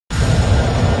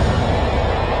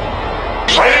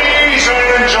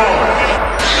gentlemen,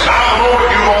 now what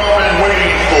you've all been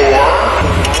waiting for.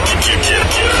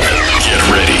 Get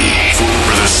ready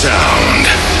for the sound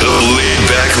of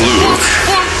Laidback Luke.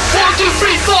 1, 2,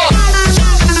 3, 4.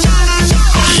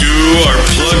 You are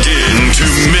plugged in to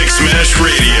Mixmash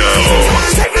Radio.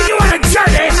 Taking you on a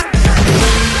journey.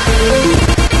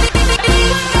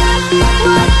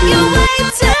 What you waiting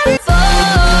for?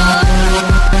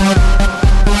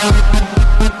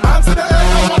 Hands in the air,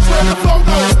 now watch where the flow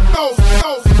goes.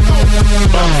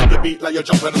 Bounce to the beat like you're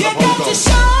jumping on the You got bongo. to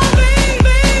show me.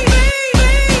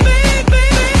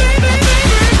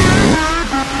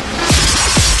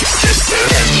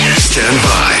 Stand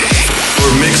by for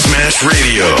Mixmash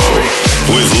Radio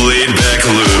with Laidback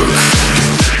Luke.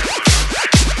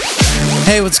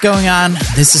 Hey, what's going on?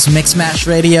 This is Mixmash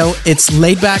Radio. It's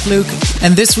Laidback Luke,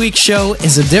 and this week's show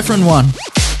is a different one.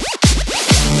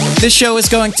 This show is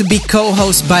going to be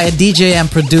co-hosted by a DJ and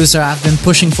producer I've been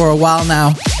pushing for a while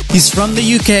now. He's from the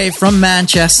UK, from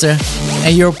Manchester,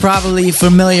 and you're probably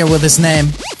familiar with his name.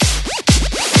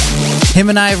 Him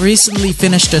and I recently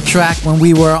finished a track when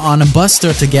we were on a bus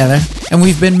tour together, and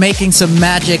we've been making some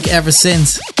magic ever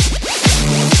since.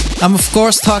 I'm of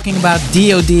course talking about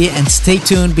D.O.D, and stay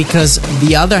tuned because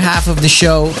the other half of the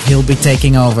show he'll be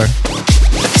taking over.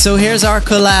 So here's our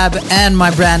collab and my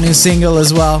brand new single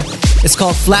as well. It's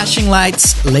called Flashing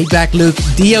Lights, Laidback Luke,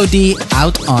 D.O.D,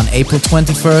 out on April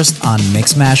 21st on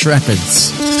Mixmash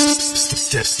Records.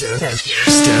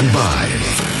 Stand by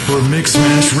for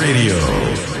Mixmash Radio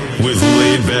with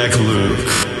Laidback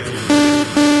Luke.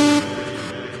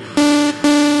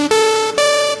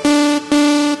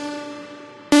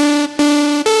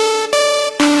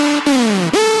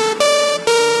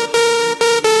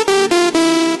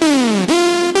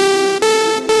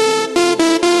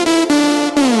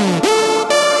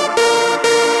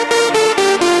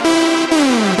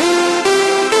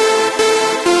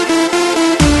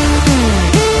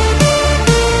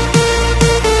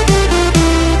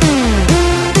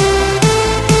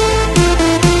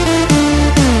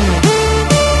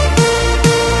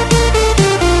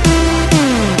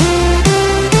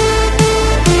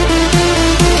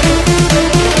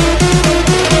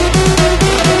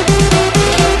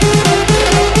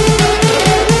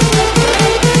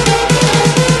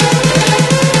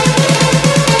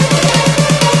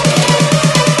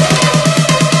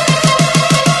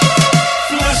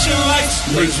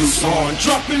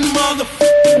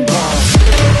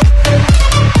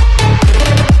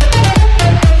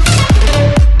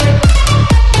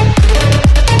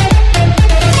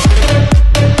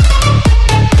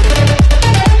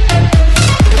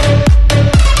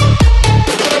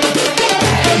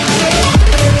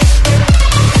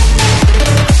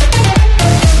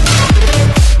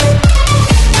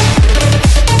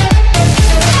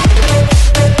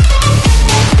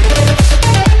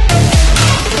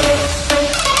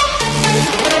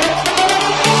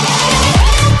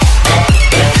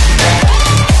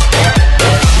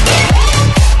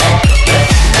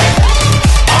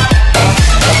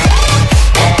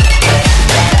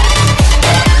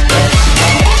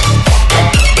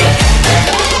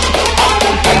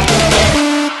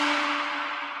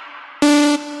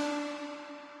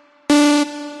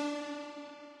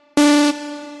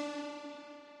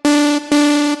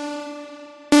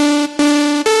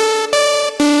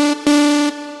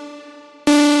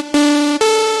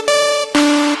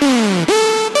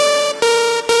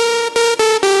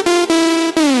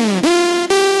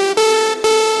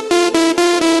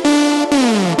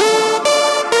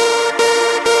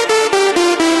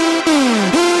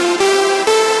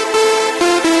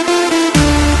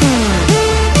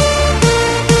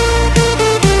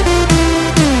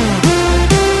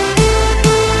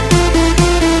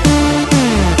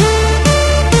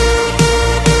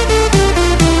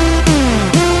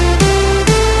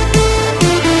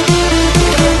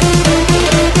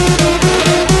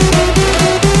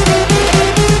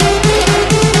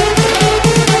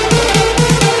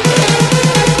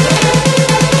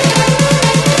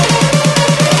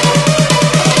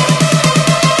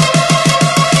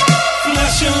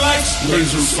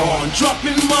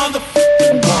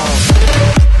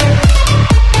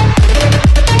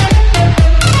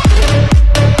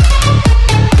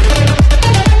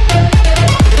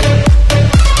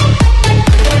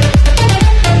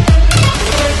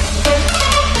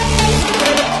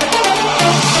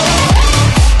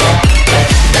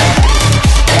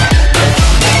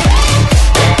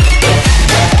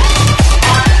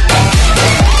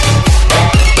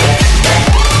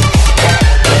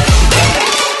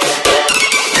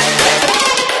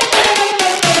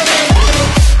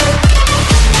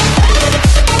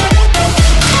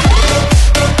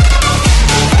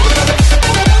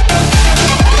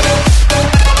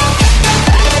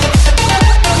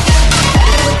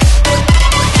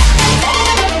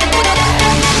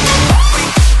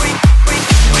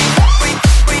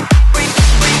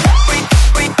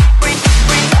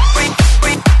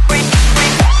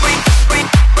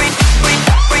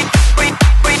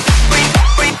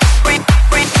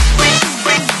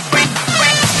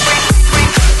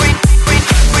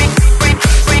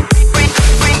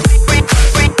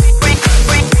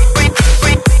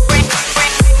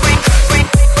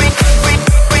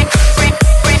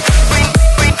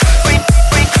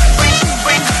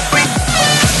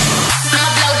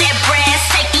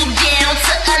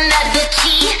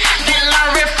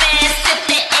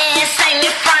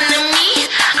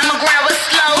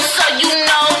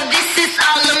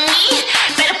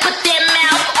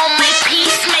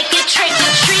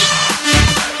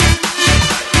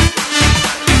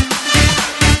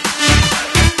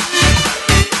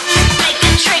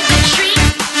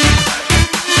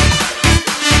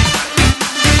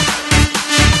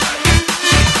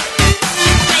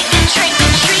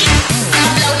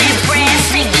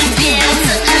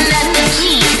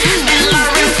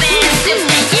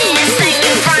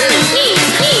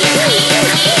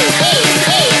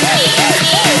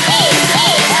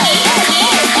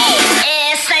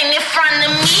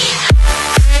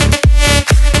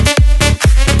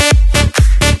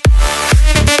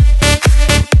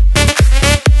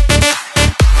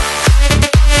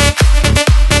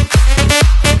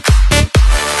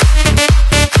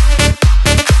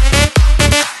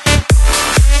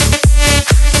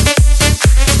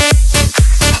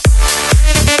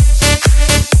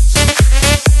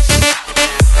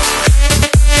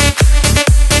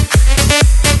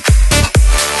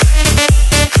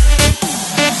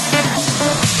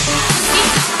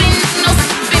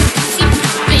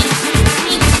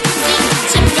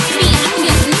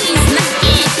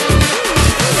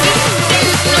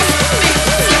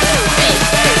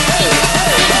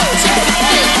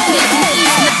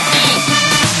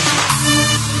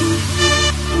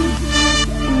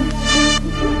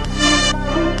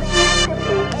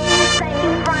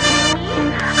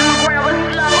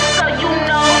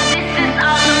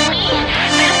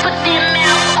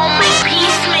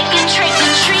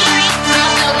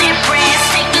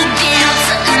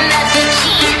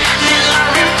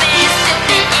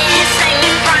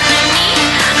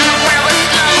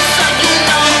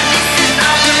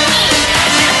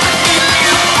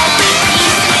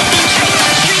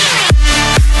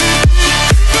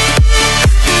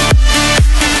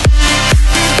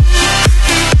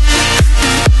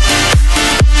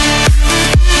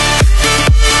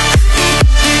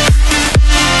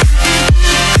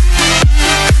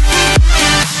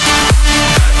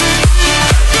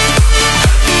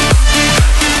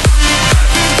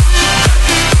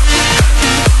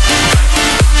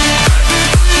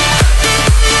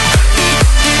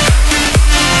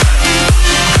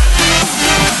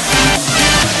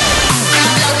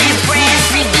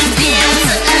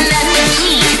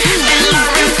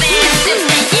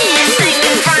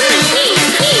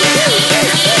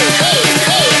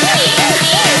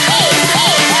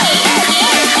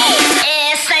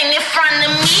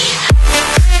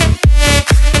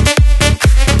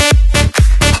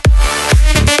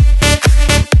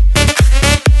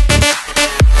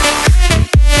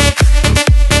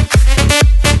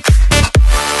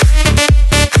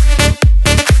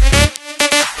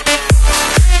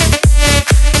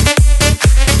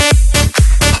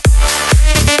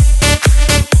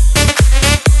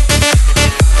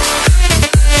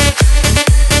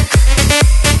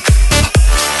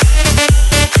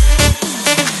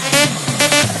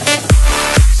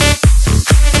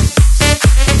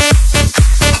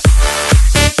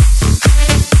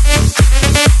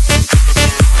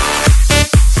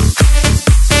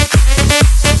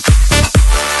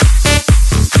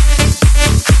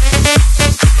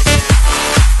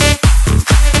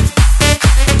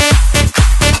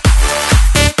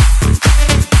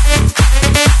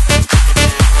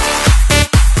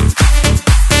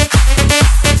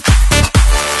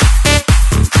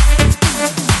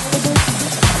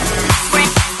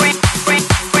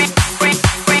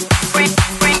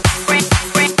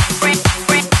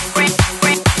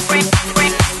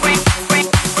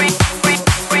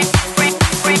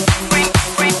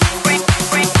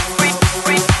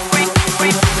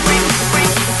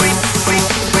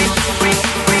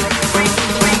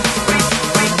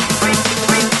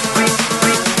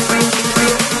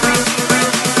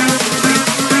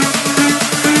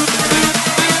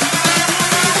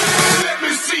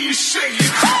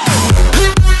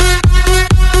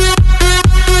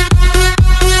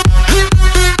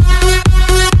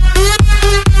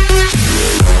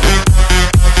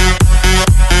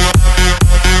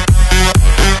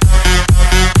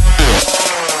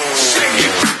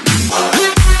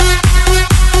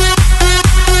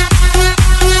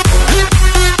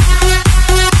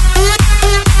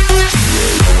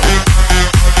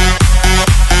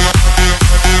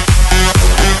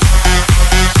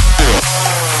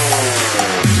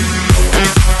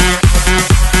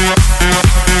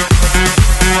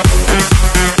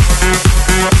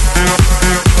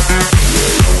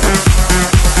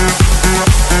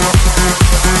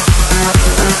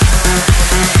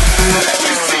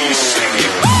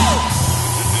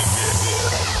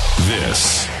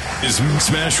 is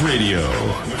Mixmash Radio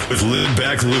with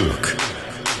Laidback Luke.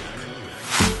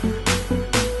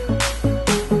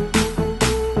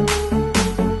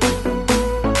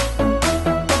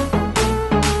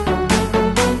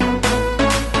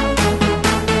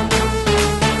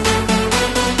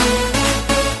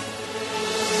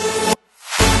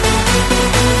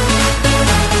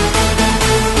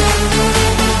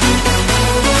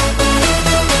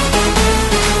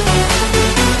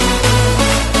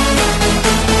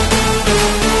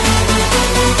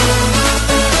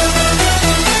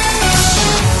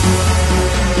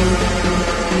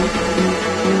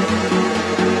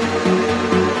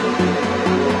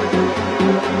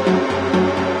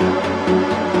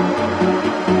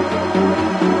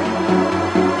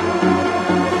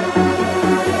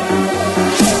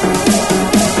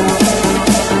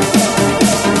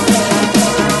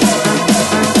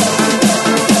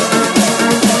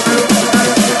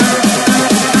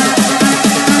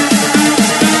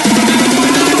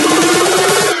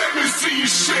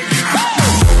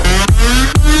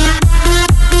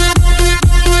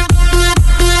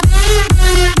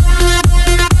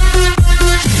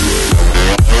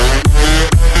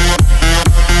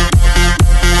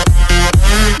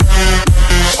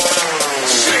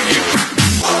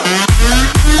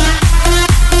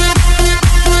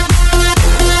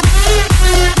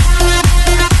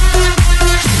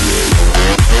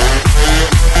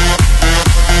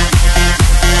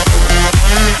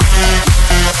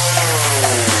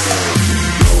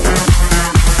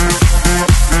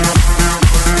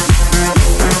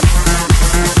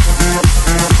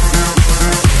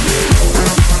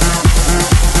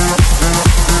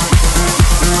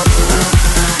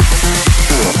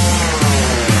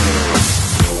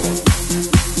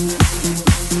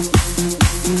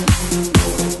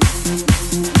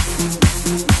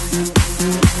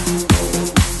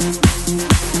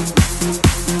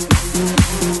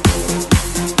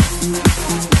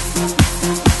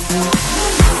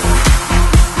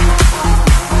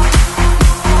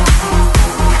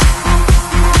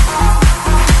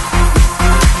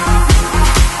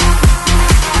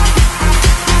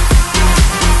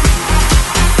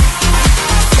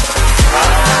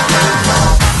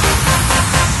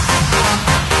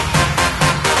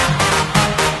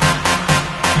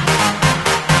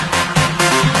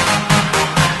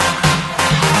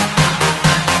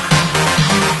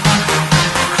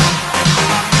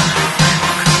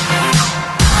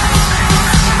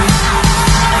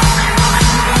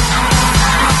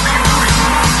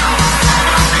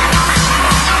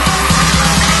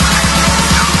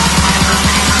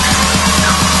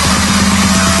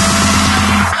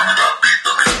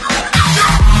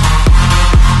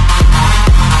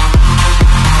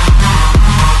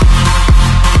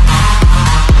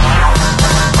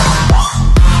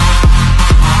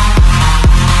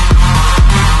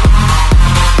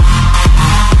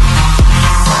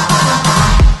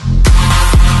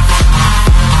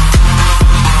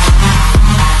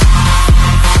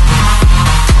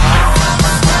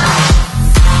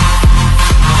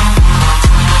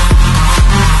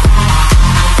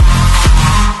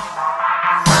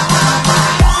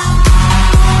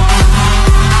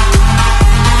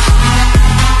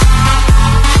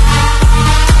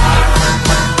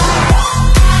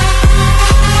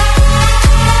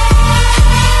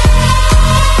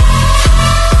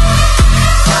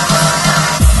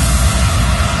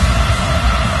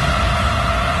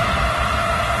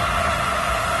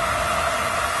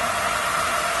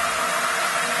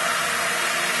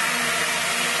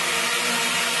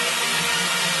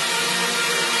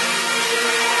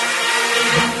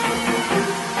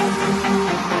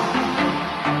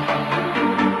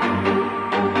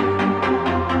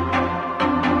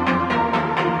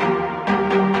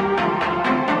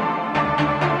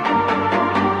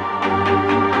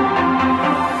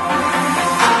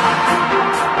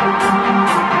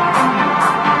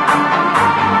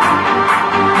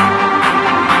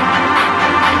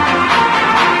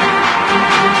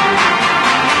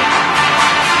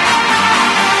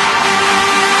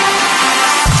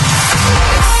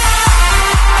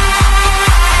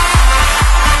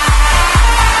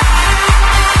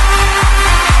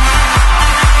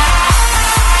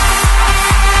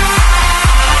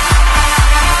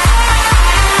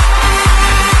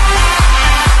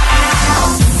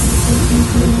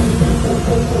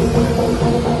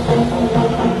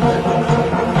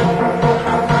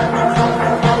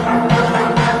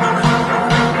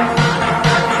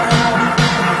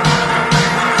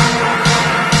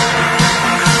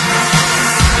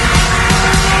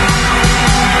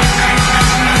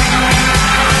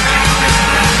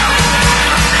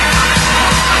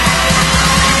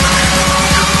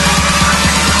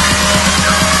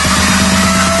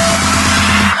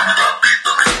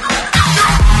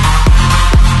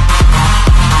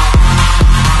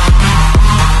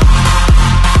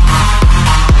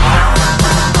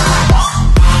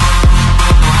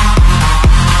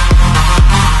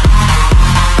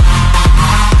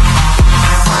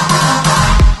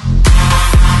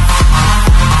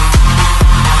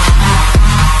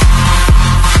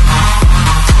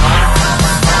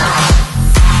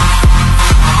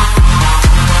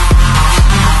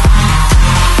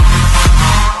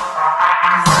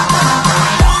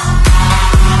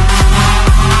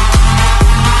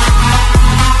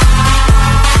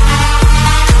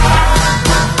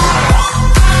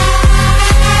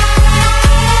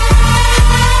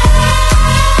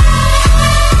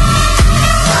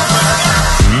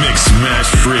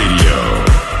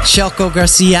 Shelco,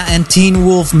 Garcia, and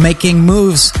TEENWOLF making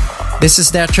moves. This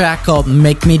is their track called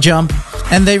Make Me Jump.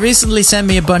 And they recently sent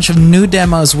me a bunch of new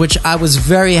demos, which I was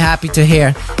very happy to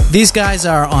hear. These guys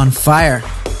are on fire.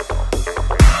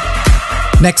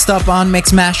 Next up on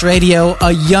Mixmash Radio,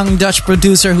 a young Dutch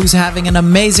producer who's having an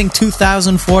amazing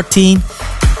 2014.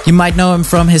 You might know him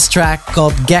from his track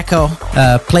called Gecko,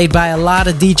 played by a lot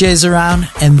of DJs around,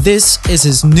 and this is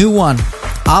his new one.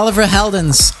 Oliver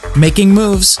Heldens making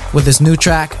moves with his new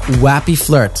track Wappy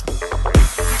Flirt.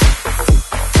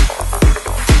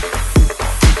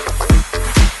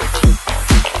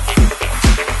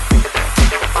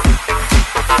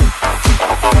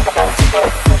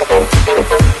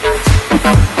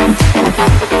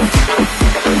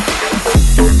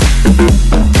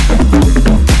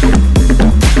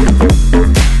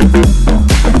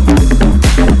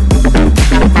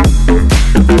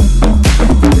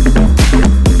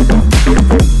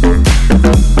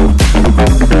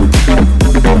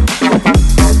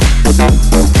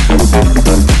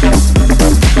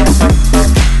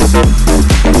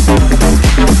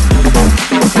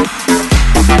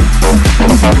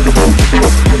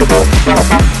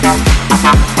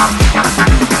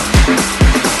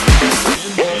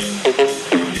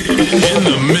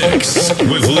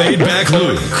 With Laidback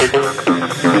Luke.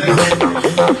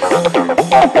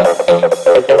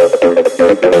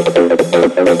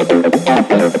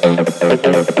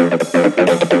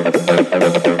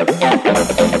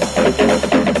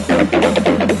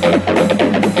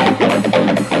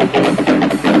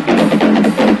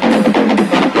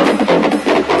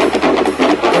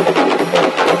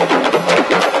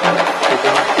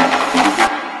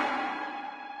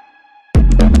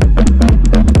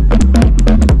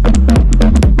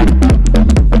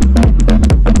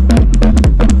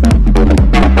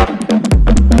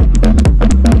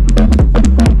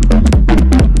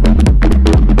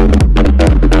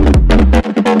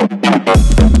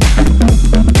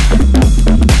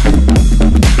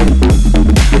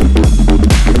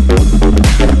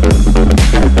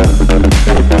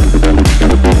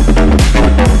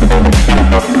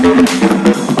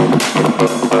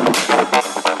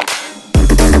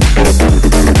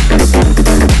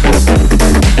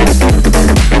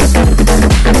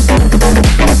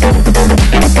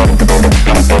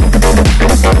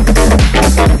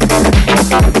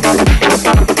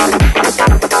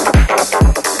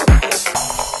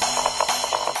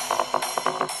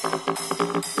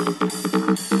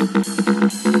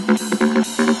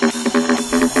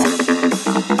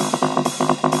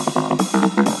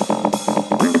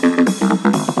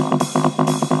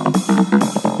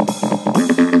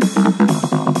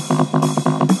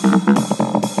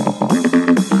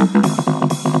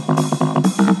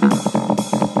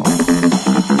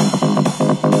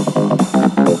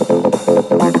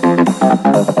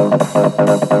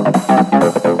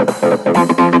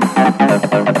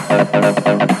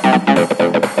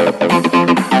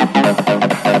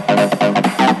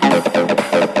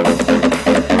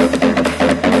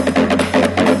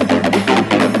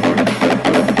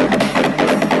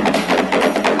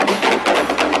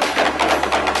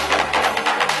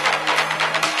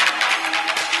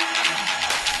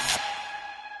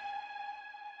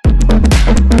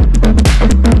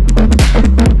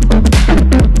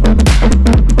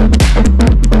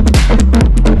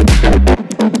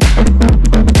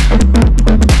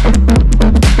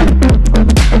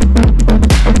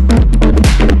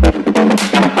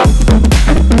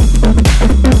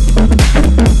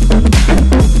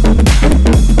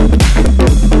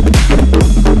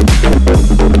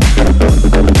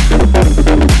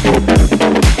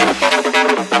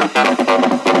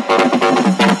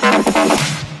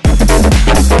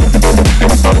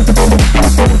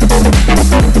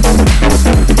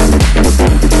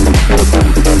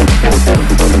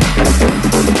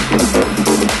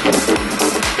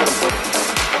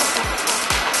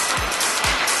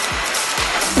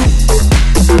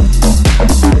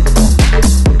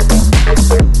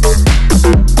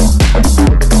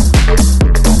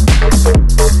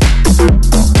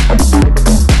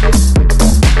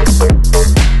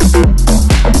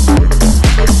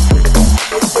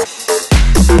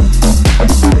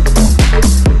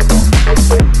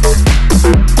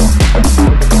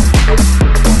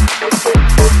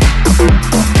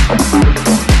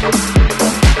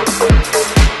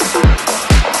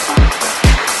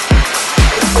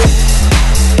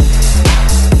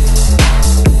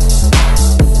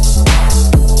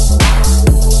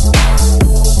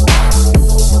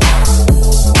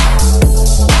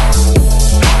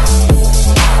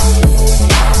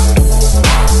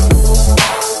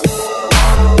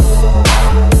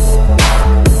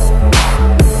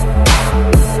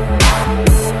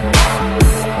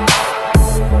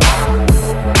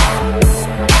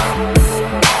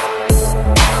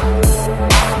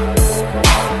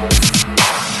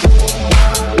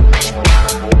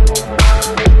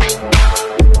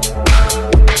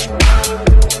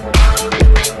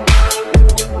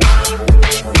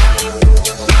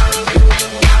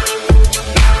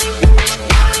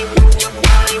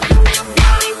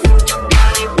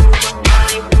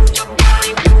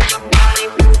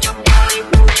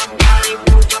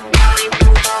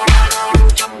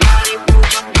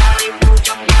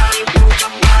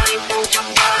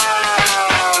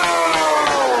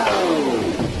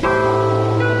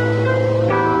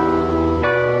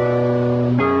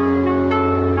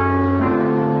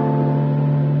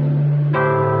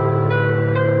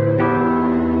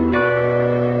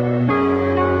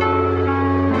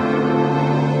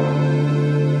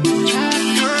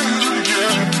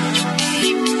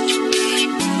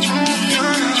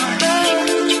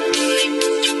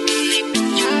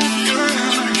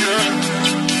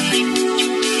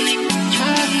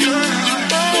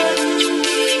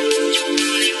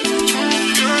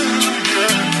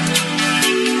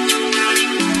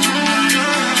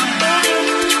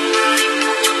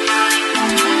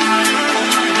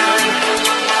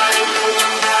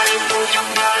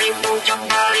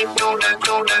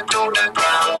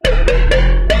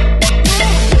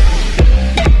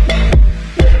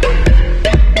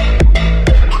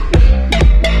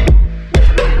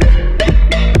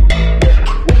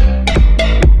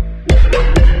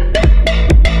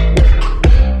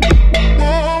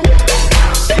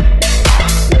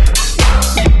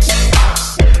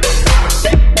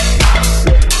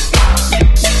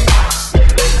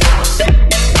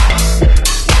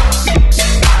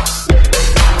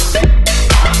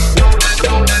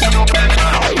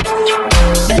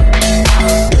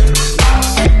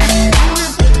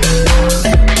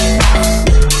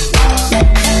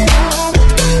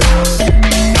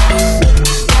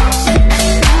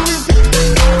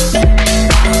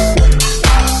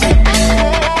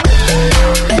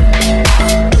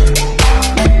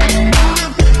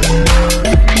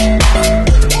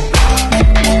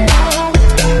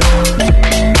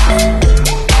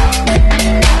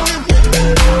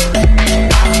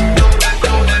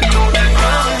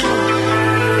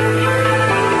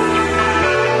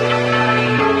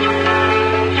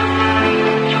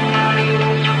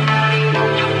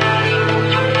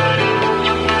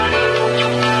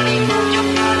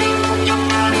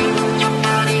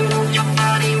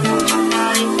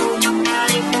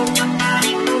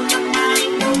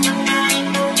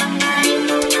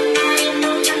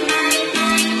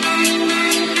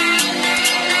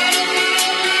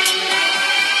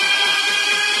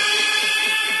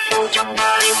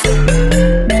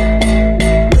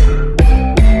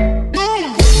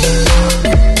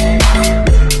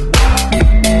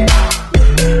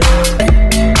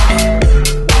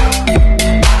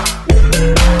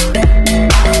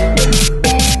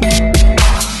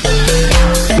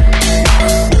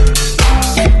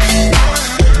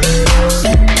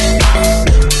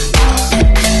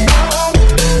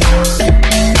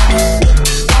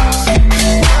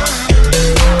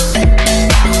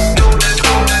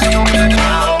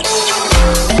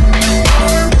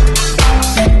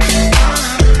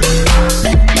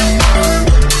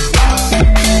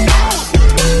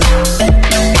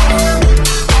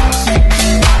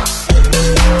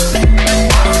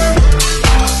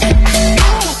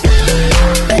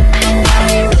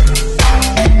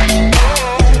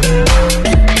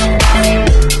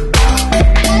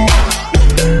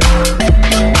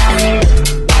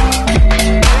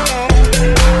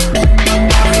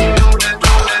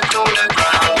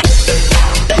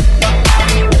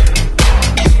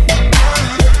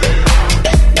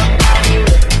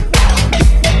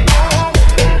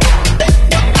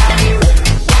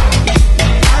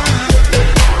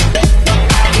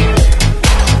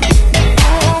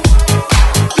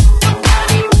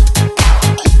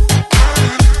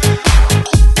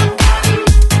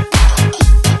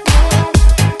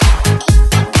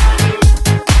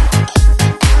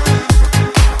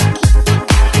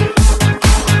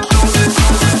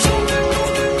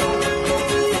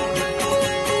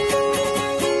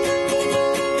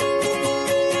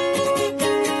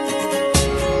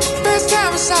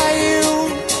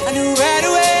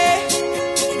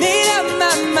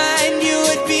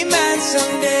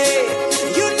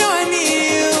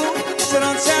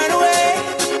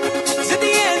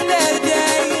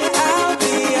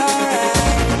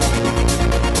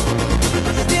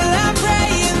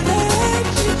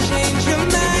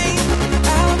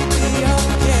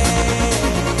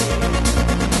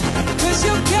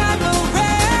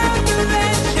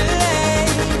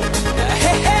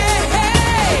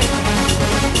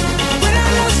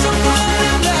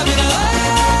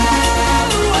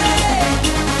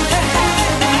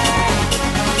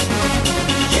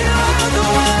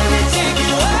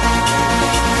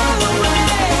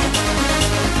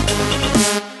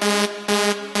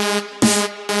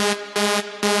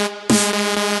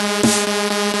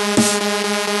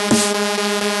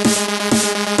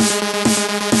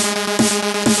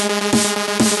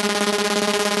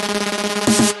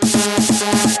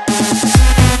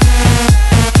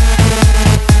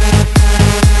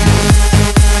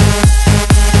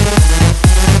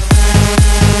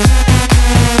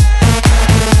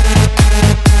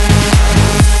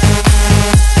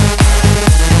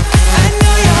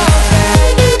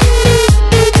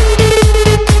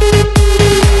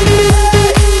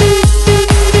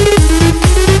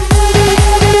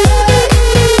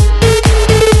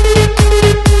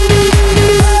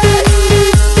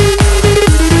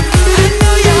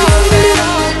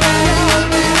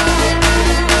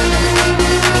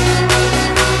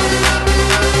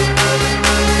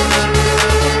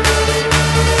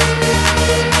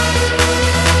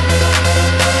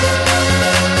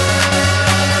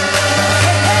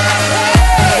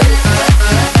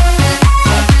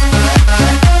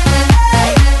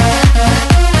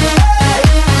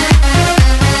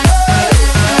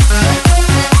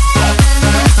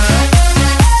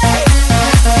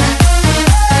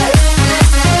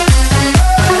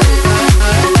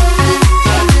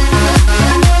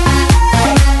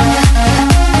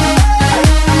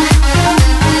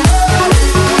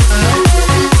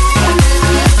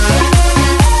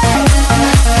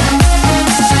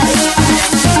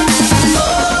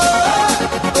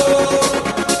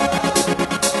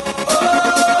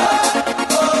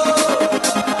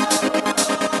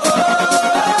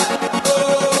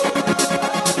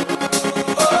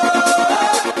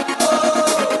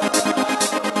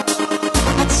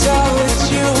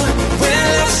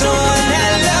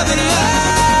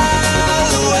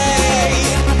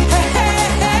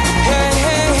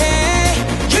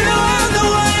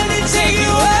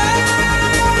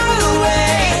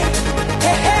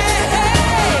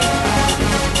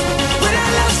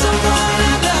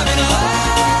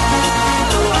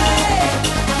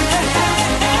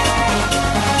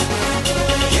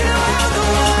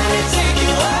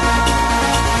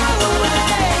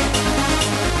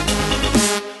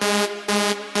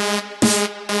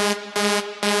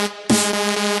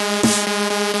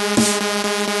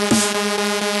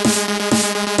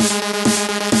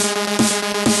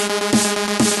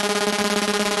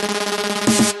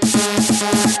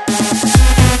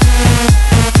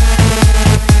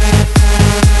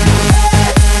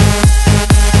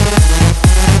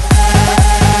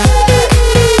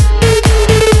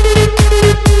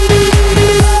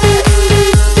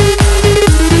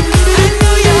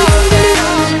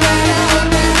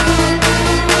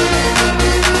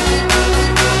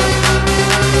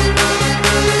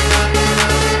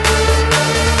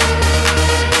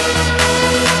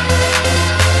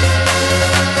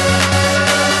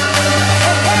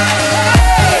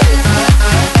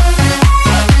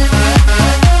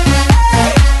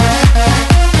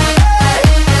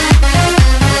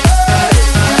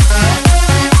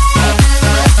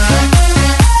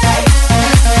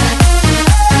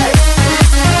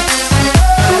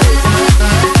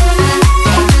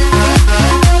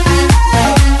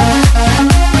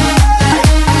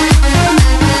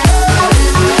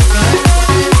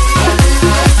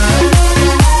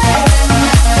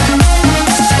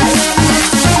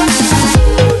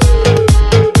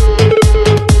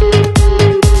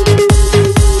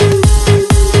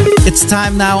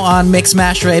 time now on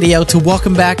Mixmash Radio to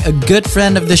welcome back a good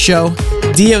friend of the show,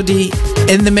 D.O.D,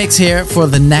 in the mix here for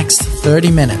the next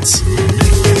 30 minutes.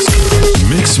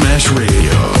 Mixmash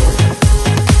Radio.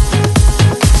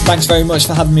 Thanks very much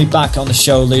for having me back on the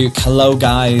show, Luke. Hello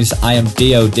guys, I am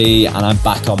D.O.D and I'm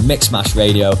back on Mixmash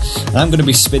Radio, and I'm going to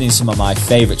be spinning some of my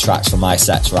favourite tracks from my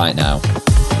sets right now.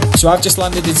 So I've just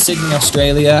landed in Sydney,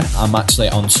 Australia. I'm actually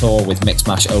on tour with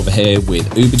Mixmash over here with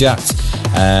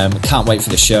Uberjacked. Can't wait for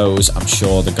the shows. I'm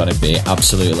sure they're going to be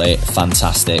absolutely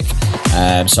fantastic.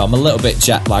 So I'm a little bit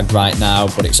jet lagged right now,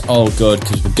 but it's all good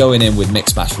because we're going in with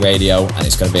Mixmash Radio and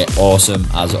it's going to be awesome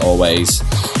as always.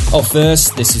 Up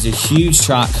first, this is a huge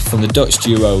track from the Dutch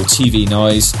duo TV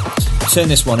Noise. Turn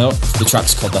this one up. The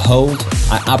track's called The Hold.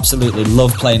 I absolutely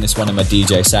love playing this one in my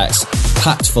DJ sets.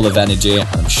 Packed full of energy, and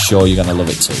I'm sure you're going to love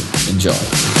it too. Enjoy.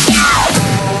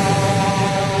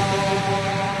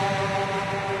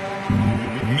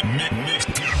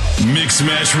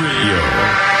 Mixmash Radio.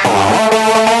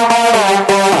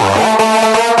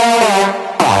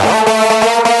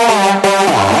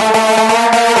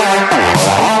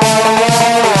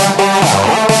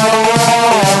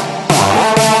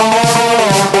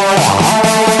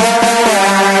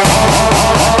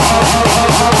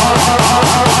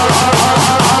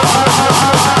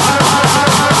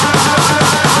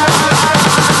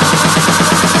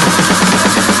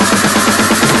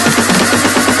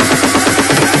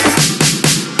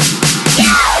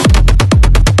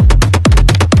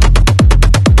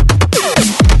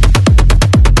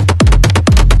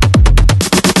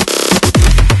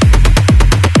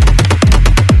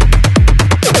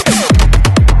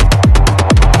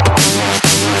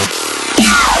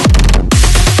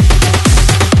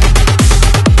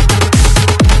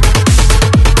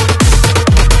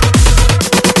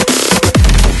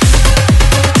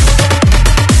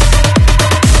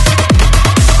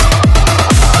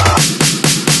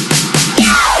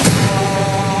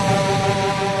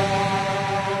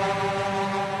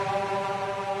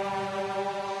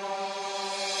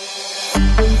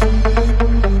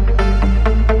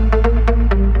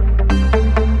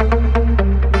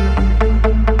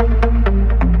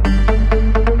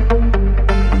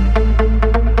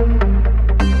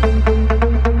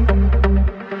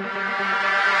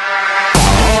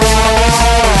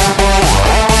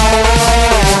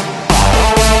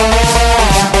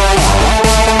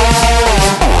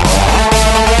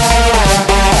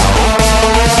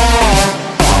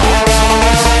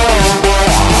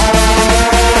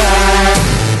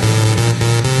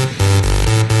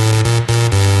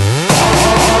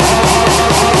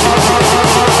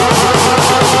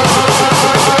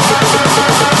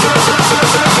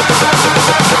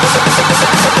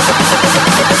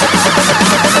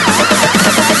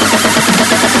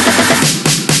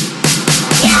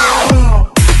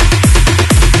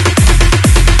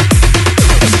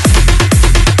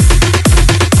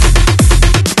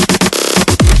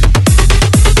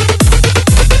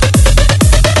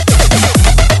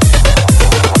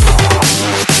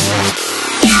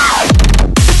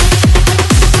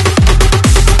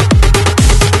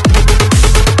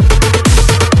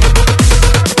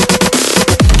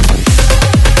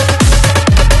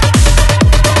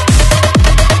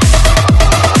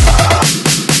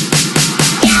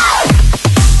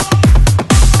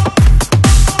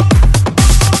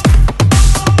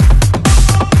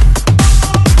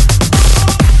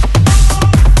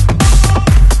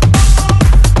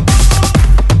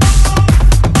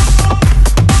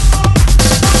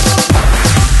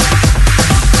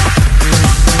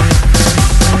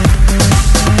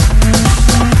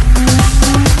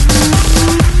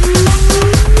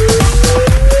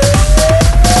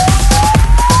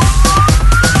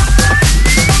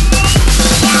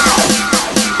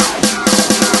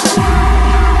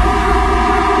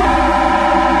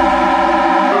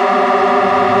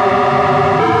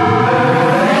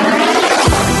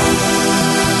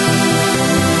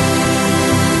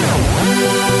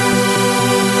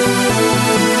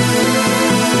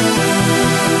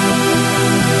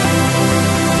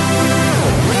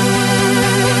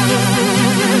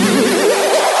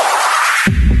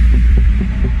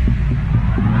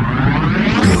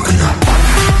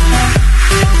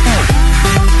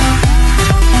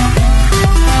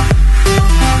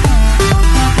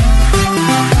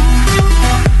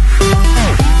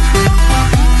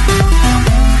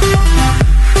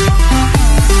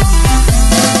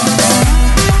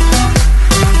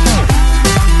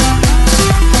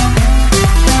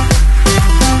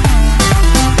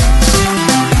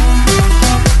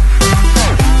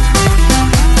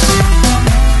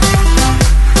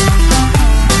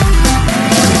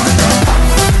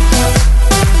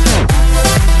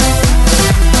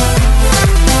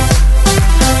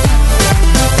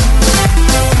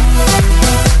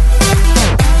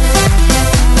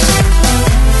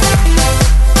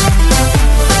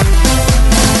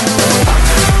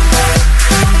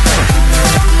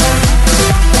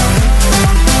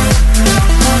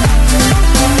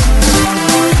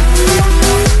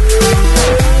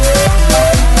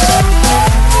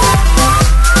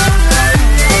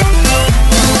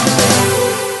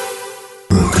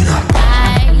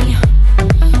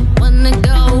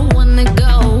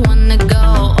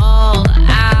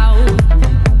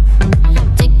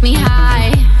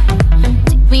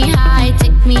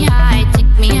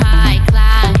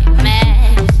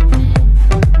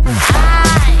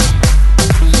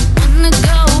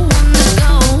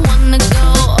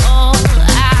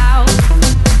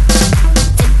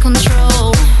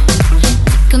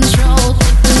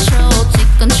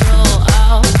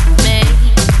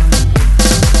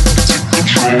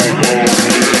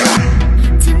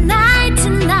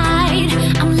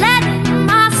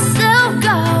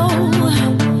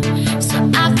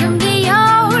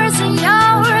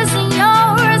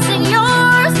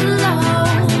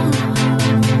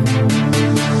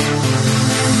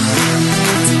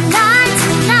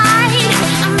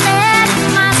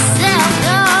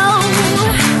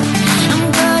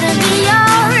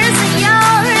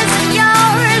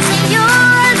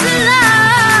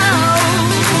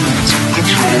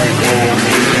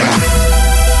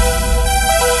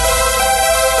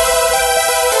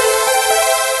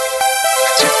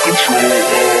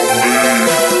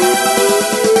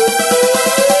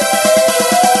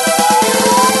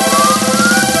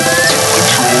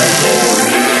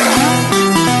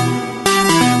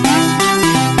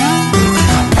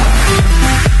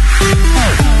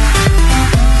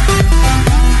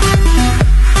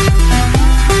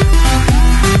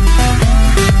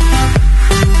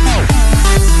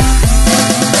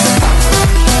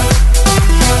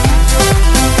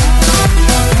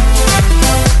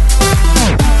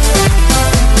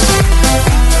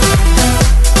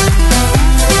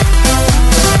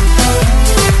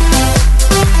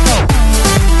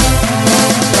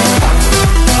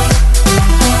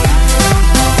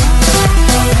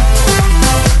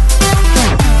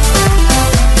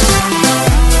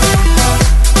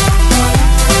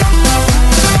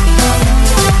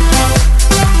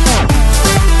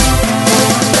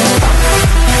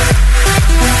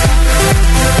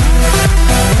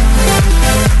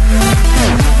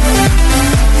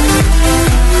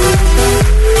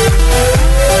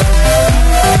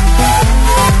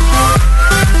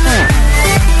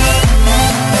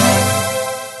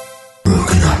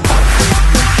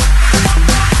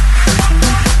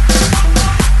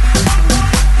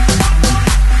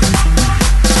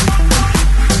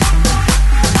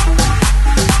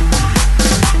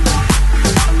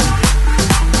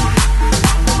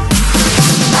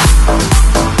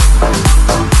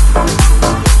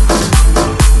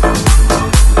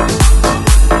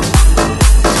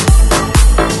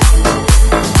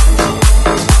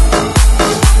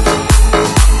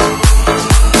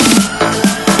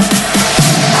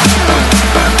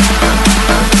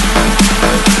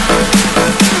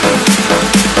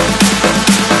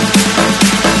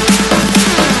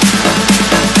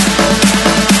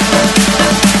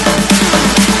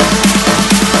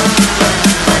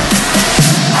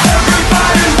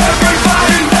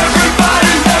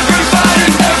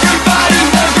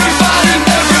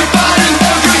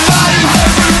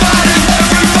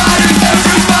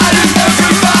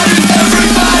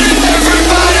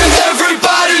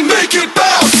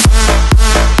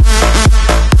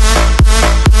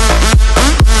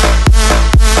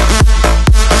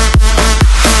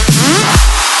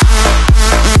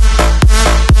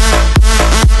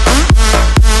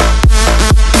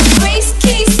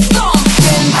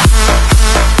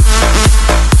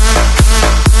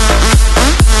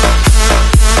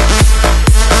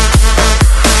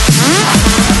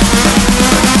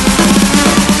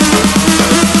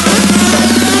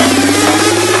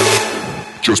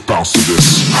 Just bounce to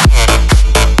this.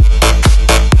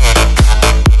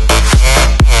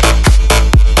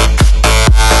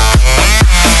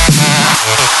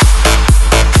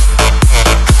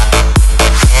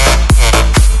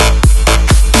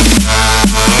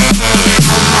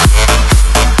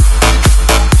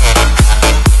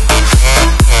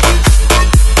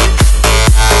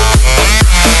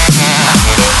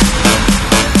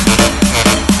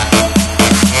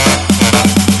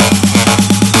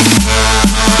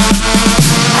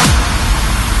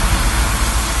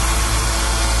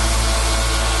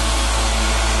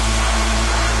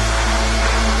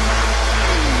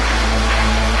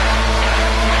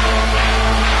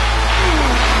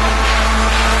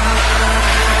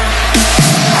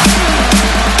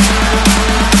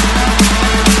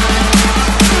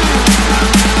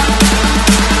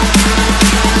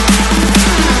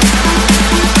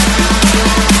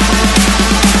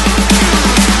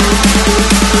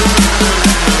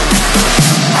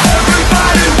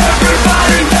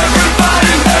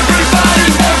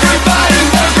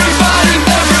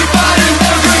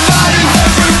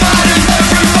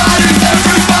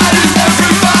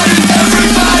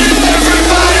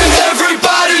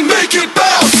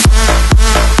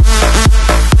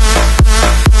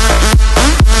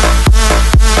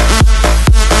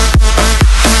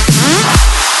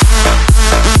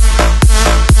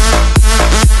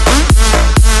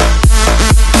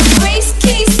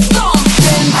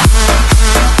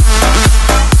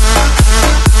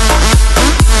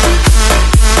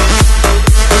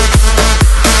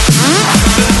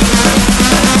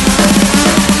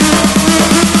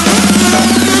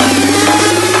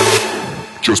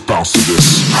 Just bounce to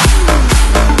this.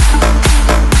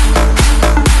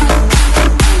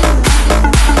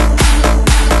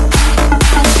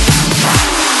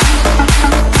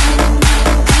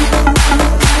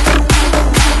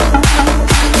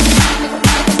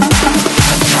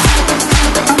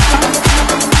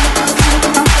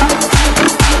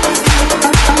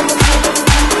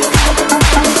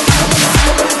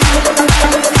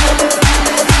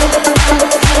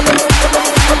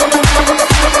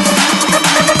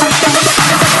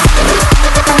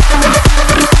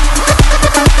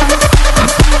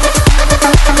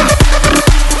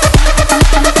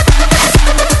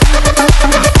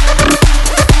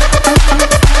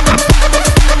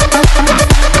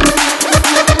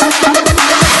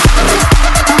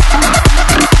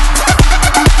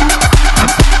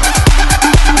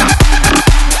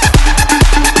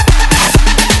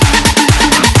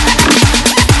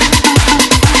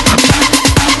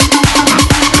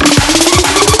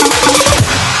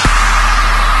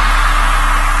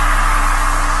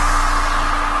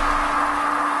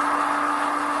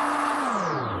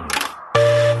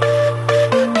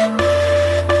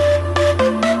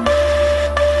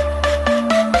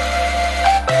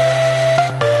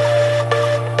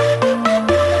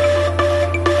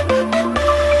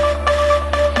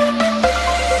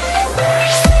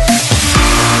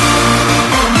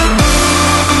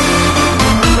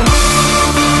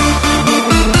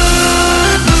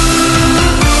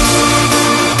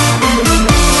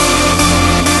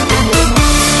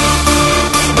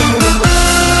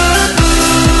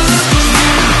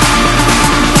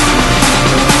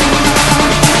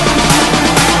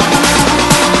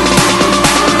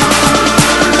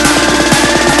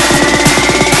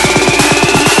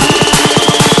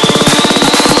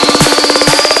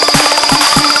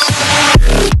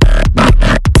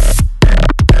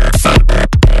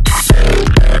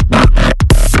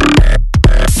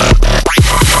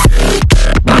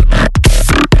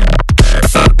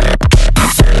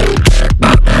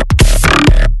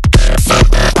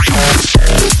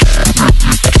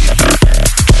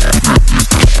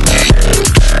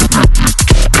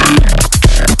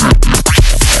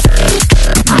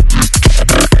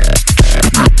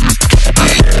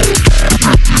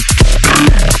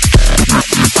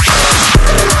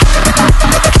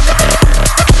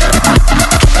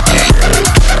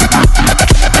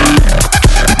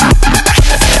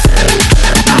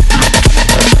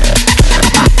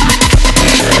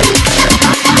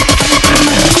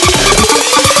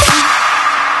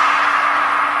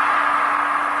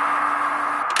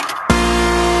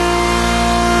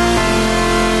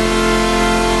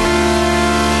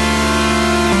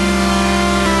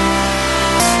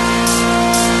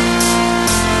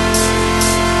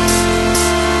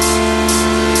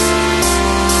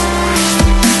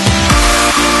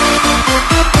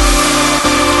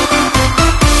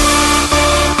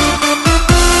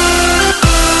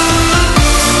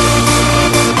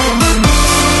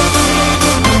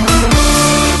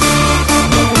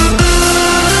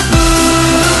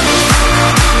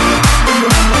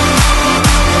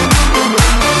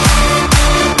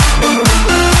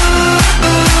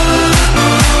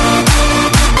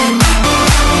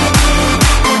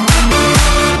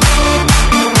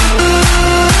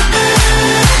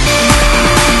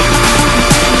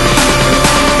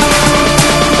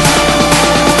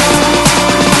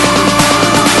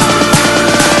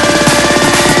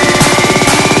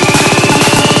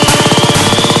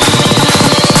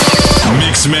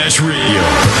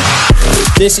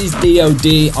 This is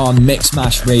D.O.D on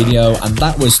Mixmash Radio, and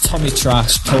that was Tommy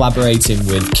Trash collaborating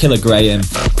with Killer Graham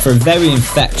for a very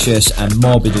infectious and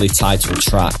morbidly titled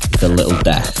track, The Little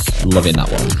Death. Loving that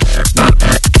one.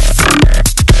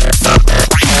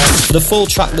 For the full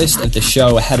track list of the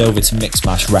show, head over to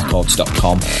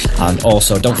mixmashrecords.com, and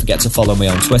also don't forget to follow me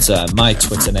on Twitter. My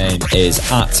Twitter name is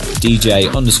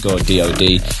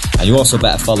 @DJ_DOD, and you also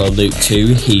better follow Luke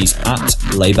too. He's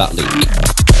 @Laidback Luke.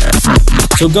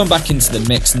 So going back into the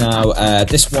mix now,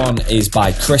 this one is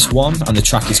by Kriss-One, and the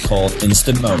track is called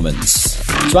Instant Moments.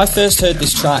 So I first heard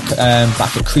this track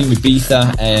back at Cream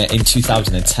Ibiza in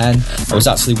 2010. I was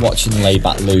actually watching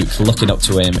Laidback Luke, looking up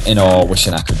to him in awe,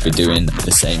 wishing I could be doing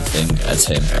the same thing as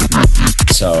him.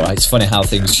 So it's funny how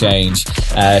things change.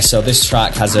 So this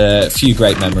track has a few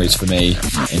great memories for me.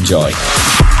 Enjoy.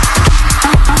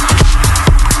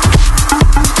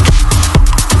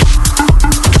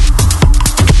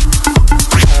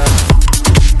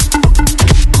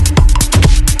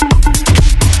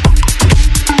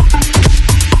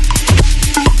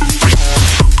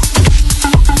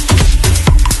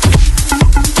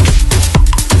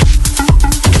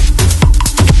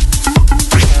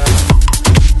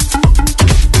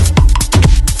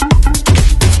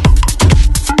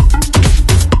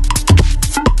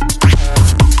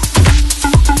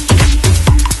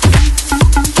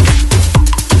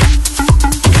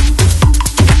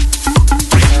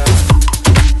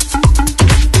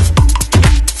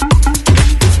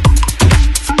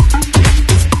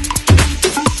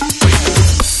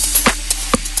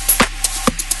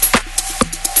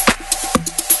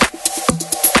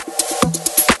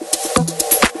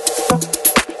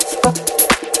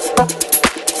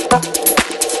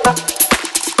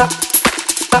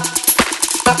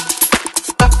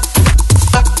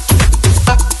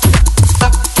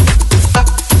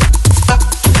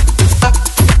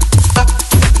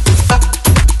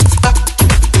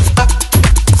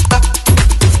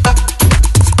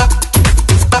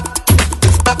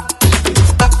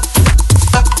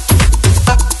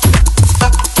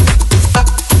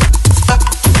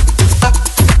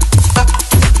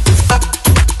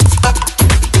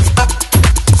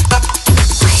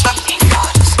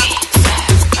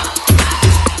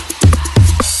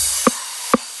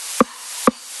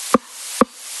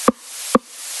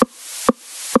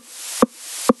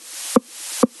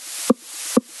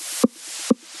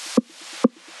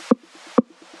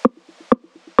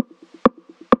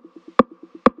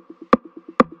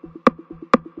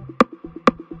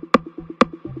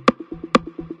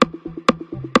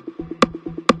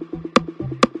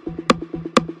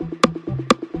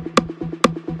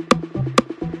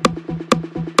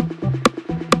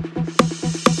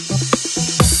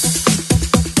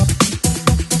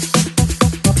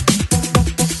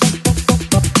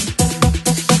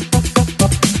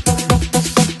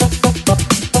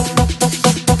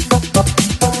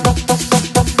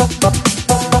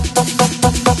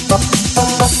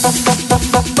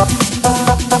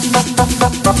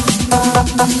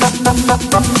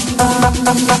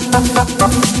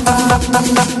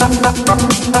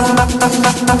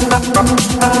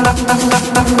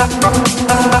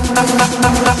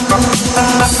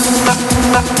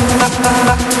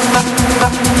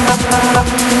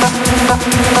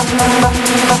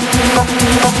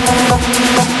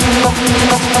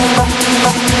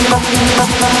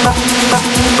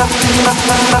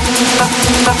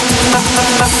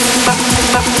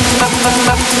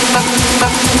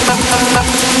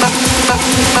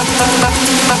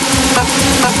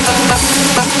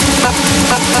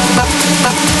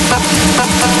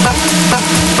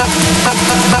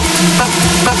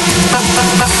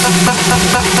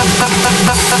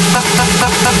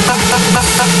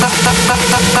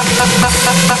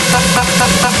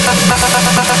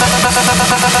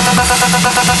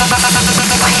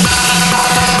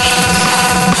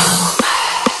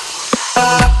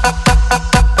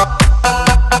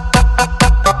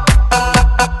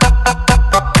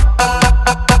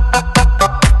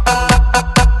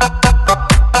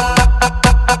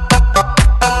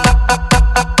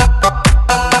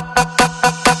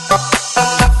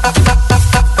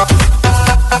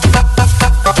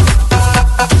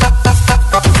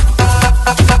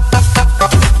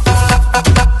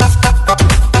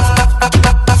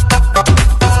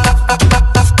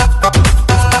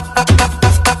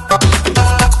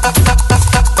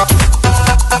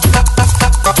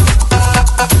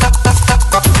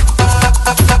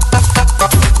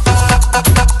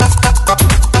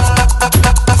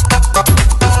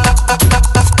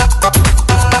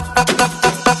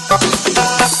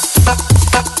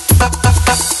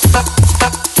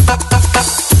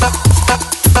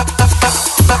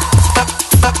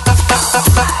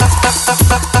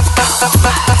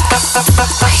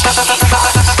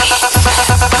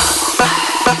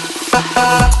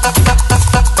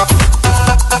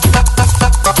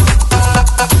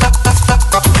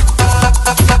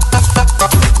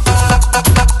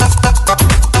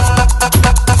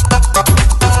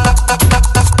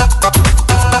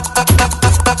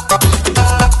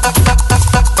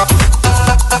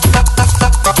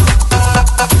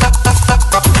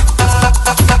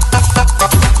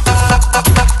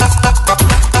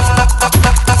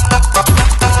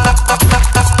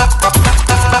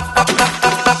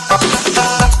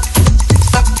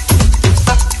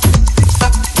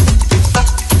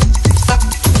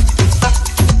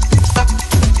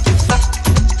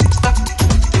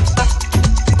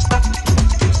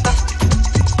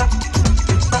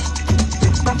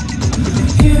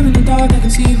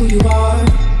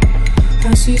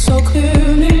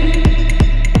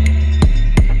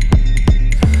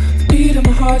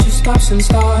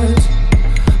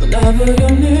 whenever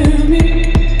you're near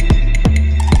me.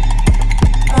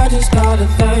 I just gotta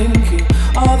thank you.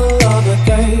 All the love I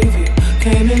gave you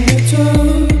came and you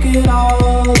took it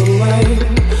all away.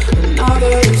 And now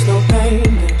there is no pain,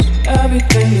 there's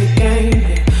everything you gave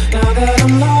me. Now that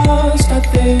I'm lost, I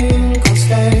think I'll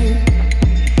stay.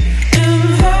 In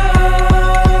hell,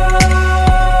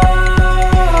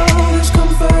 there's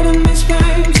comfort in these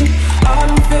flames, and I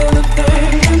don't feel a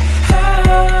thing. In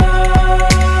hell,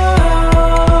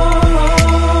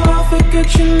 I'll forget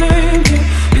your name,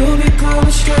 you'll become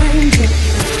a stranger.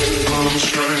 I'm a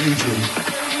stranger,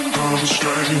 I'm a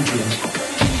stranger,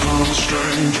 I'm a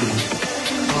stranger,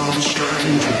 I'm a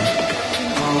stranger,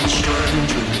 I'm a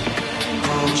stranger,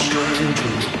 I'm a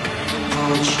stranger,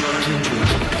 I'm a stranger, I'm a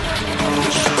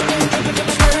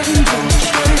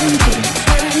stranger, I'm a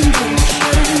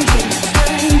stranger,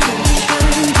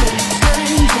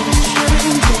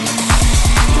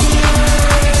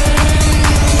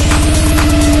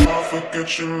 I'll forget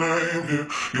your name, yeah,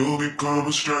 you'll become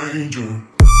a stranger.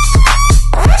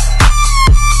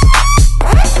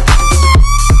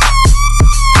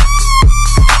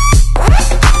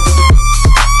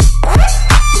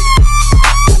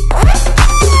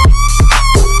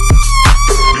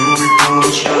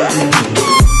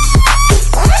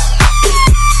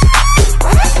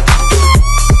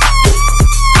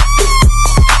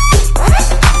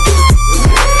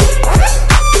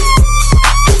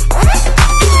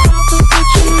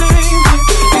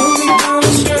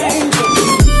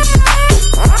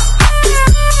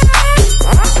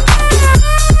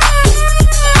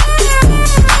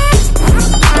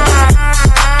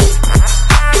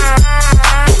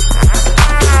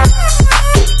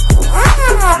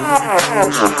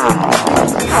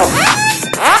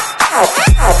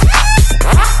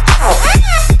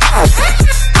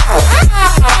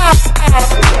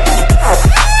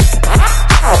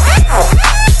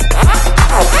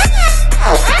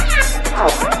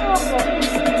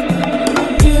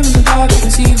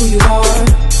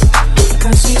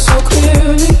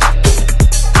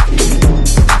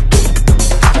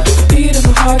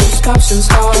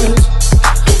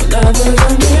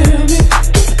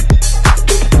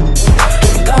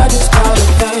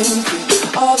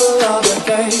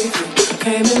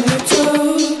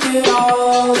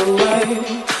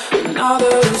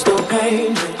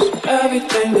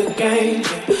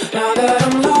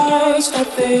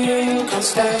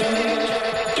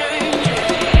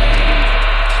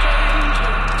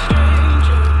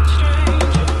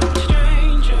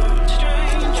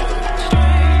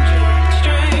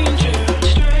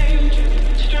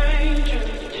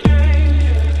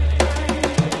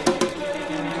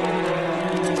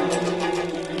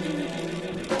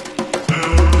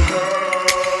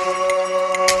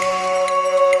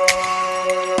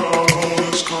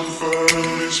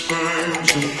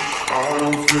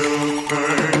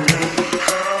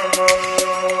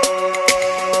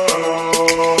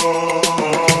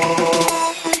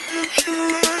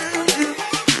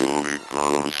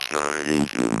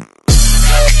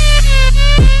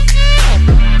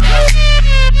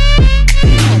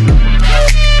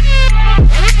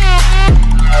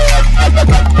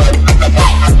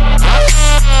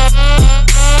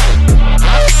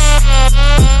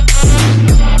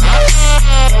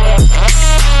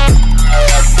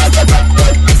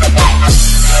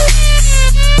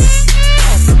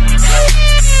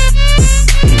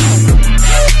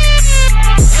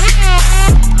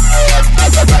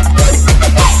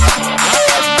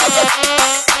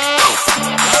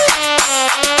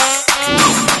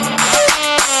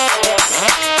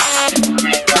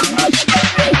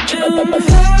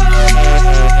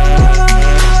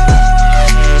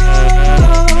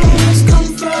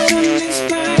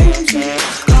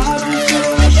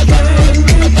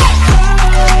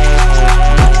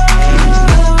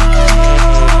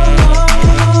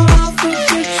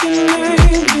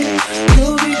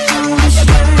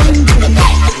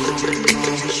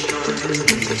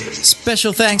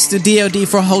 Special thanks to D.O.D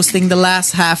for hosting the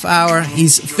last half hour.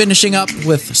 He's finishing up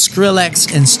with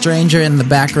Skrillex and Stranger in the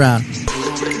background.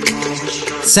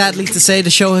 Sadly to say, the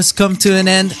show has come to an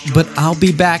end, but I'll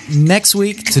be back next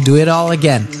week to do it all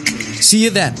again. See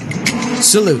you then.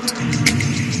 Salute.